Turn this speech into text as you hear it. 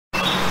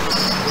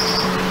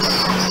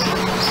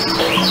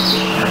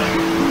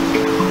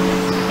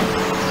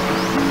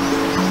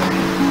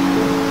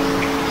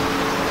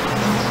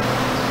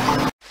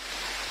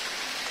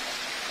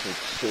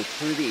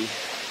pretty,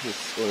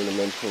 this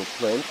ornamental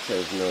plant. I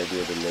have no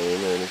idea the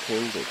name or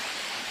anything, but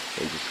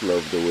I just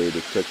love the way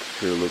the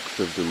texture looks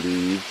of the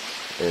leaves.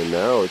 And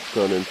now it's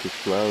gone into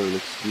flower. It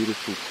looks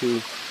beautiful too.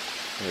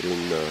 I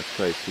didn't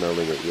try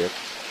smelling it yet.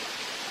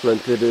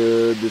 Planted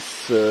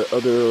this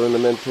other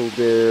ornamental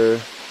there.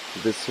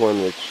 This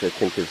one, which I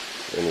think is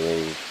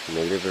anyway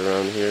native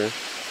around here.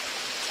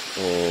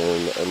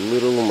 And a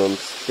little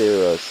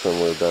monstera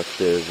somewhere back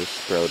there just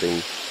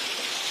sprouting.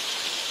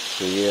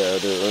 So yeah,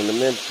 they're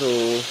ornamental,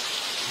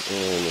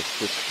 and it's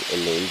just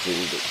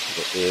amazing,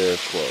 the air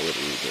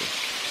quality, the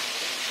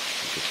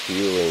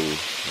feeling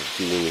of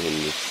being in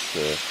this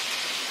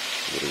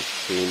little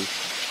stream.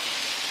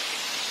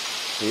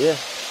 So yeah,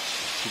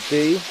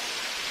 today,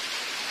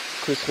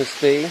 Christmas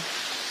Day,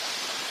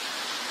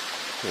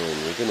 and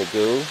we're gonna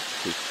go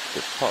to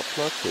the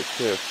potluck at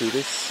Terra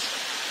Frutis.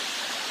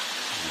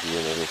 Do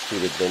another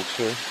food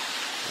adventure.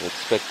 I'm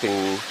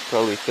expecting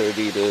probably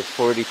 30 to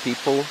 40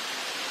 people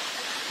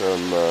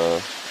from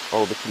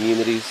all the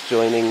communities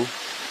joining,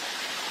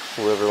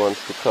 whoever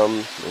wants to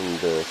come and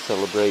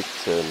celebrate.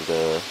 And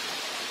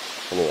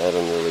I mean, I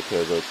don't really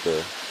care about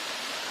the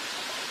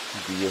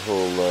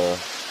whole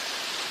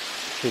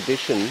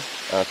tradition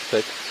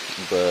aspect,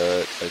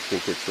 but I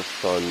think it's a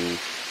fun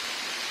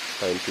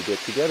time to get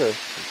together.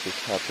 It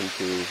just happened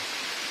to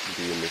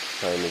be in this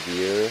time of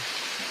year.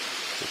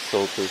 The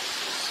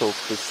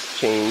solstice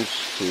change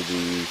to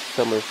the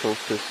summer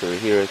solstice, or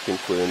here I think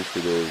we're into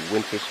the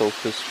winter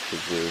solstice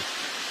because we're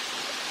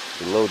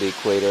below the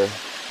equator.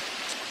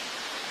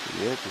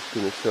 Yeah, just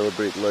gonna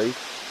celebrate life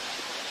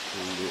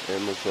in the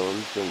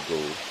Amazon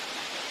jungle.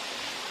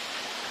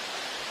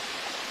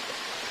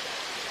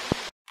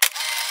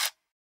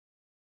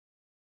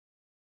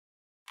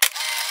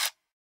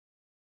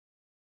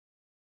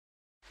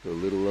 So a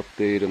little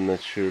update, I'm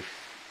not sure if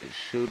I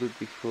showed it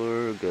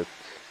before. I got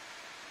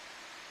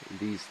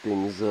these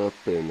things up,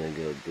 and I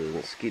got the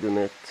mosquito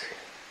net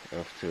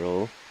after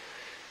all,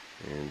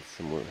 and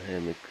some more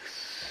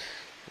hammocks,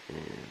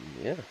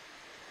 and yeah,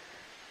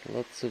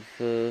 lots of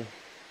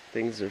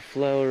things are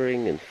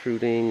flowering and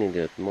fruiting. I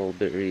got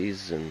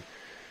mulberries and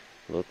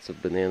lots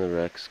of banana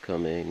racks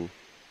coming.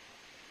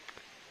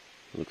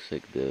 Looks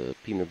like the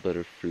peanut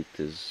butter fruit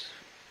is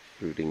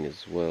fruiting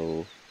as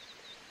well.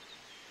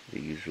 The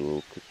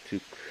usual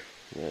potluck.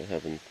 I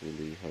haven't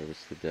really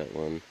harvested that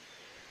one.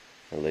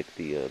 I like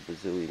the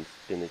Brazilian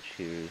spinach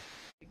here.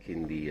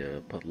 In the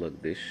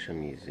potluck dish,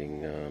 I'm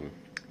using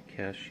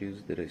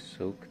cashews that I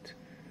soaked,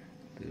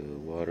 the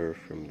water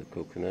from the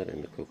coconut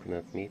and the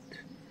coconut meat.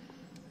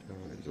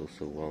 There's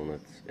also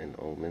walnuts and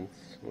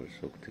almonds, were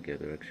soaked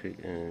together actually,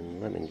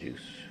 and lemon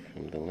juice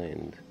from the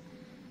land.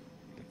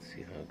 Let's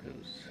see how it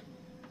goes.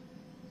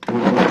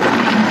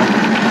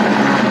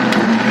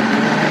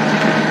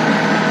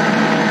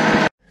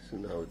 So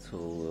now it's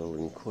all well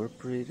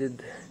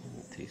incorporated.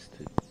 Taste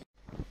it.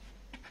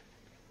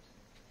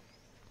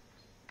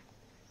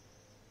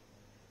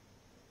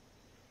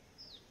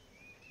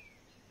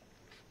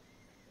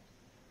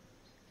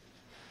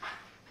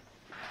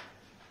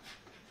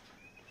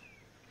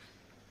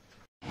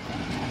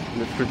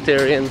 The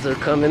fruitarians are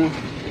coming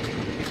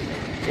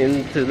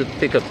into the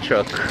pickup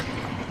truck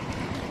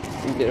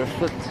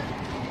barefoot.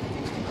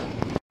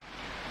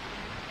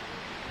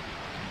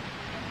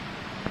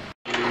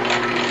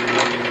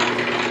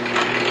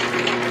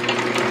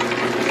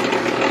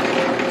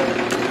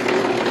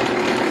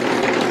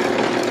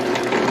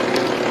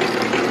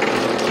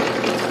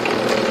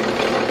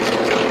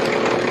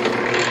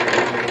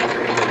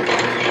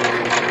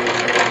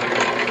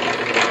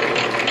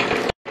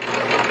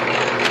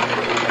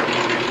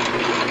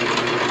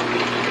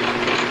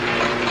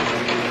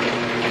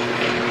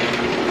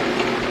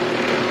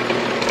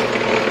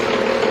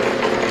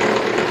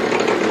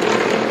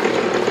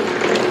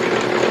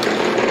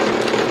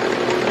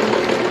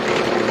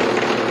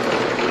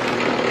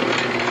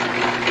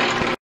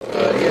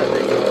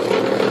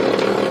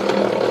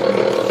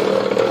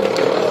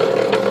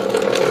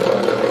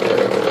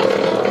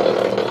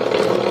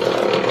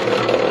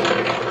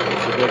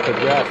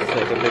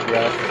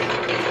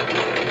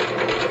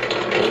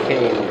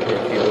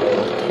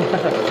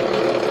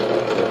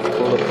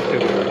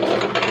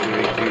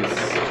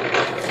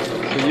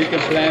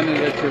 Plant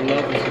it at your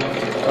love as well.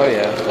 Oh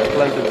yeah, I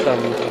planted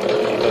some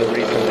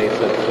recently,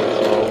 so it's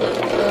small.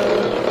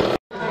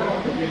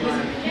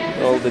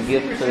 All the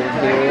gifts are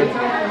here.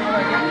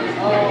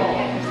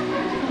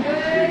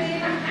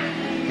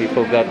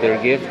 People got their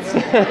gifts.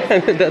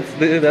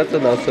 That's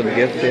an awesome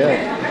gift,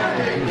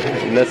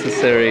 yeah.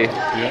 Necessary.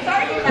 Yeah.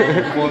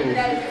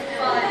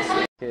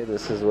 Okay,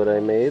 this is what I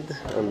made.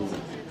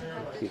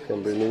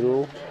 Cucumber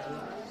noodle.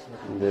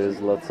 And there's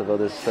lots of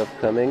other stuff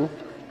coming.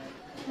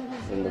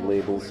 And the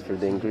labels for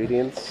the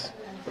ingredients.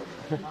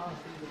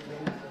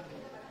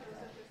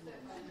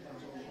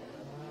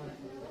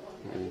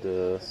 And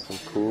some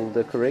cool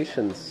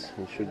decorations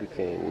and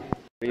sugarcane.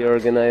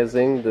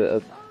 Reorganizing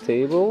the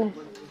table.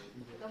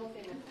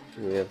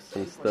 We have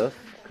some stuff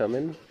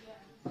coming.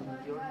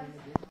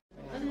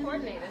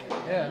 Uncoordinated.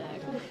 Yeah.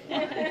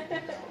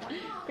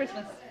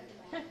 Christmas.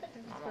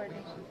 Very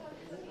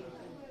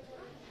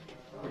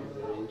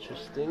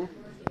interesting.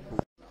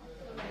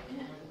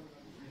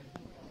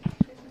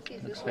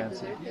 Looks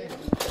fancy.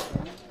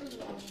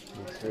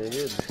 Looks very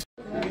good.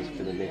 I'm just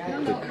gonna make a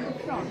quick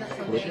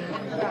look.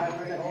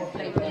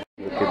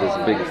 Look at this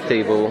big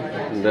table,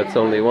 and that's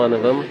only one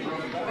of them.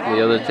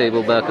 The other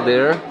table back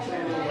there.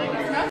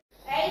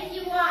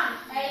 81,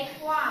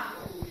 81.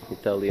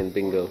 Italian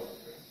bingo.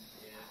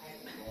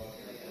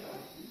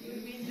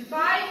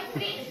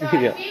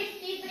 53, Yeah.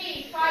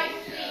 53,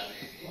 53.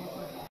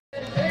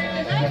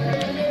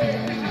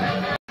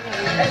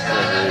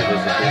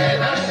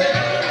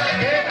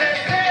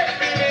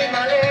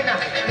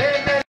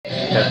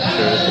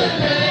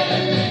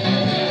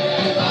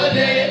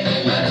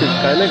 It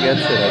kind of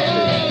gets it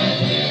actually.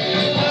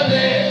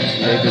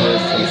 Maybe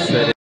there's some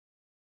setting.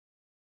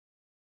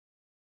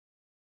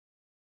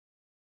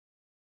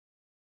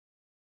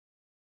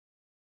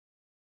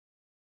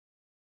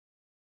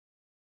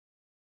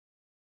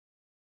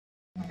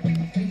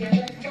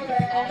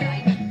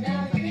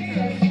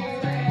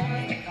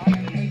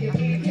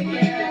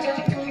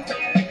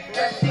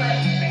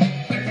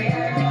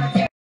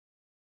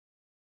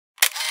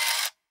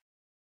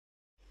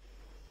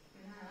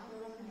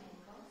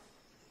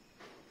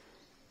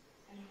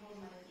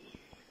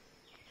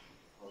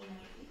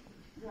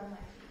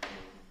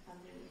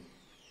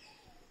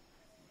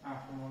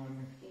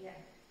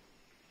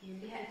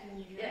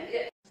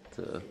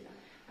 The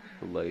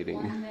lighting.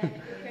 You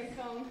can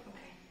come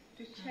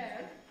to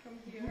chair from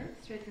here.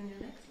 Straighten your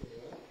neck.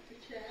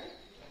 To chair.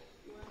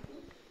 You want to?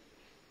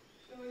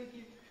 So we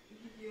give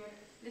you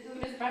a little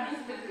bit balance,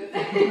 but good. Yeah,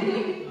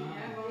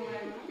 one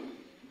by one.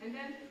 And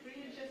then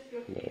readjust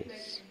your feet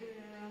Nice.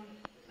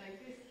 like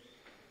this,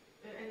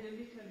 and a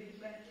little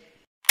bit back.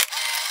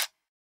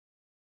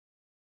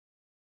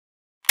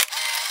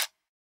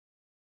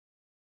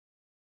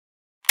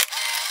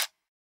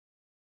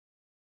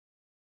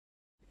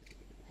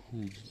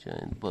 Huge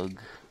giant bug.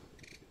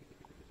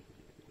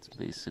 It's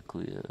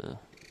basically a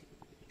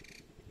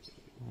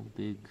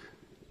big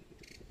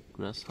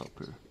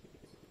grasshopper.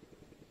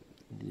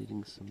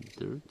 Eating some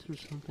dirt or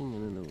something? I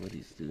don't know what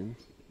he's doing.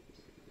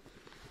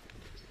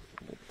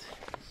 But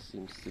he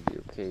seems to be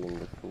okay in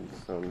the full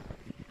sun.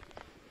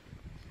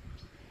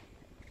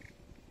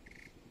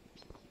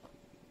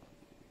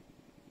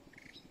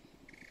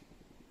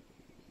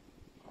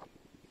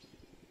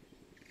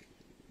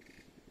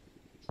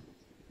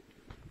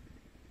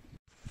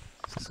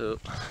 So,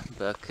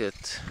 back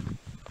at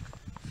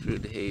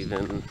Fruit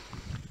Haven,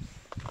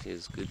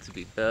 it's good to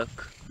be back.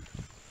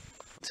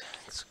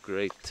 It's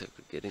great that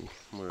we're getting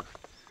more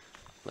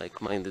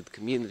like-minded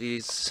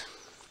communities.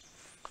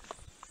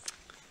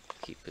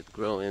 Keep it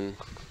growing,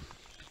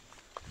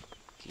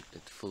 keep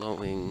it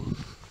flowing.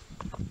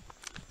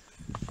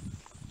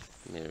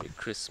 Merry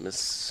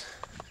Christmas,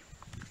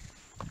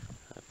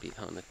 Happy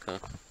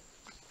Hanukkah,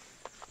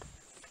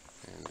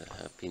 and a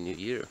Happy New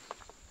Year.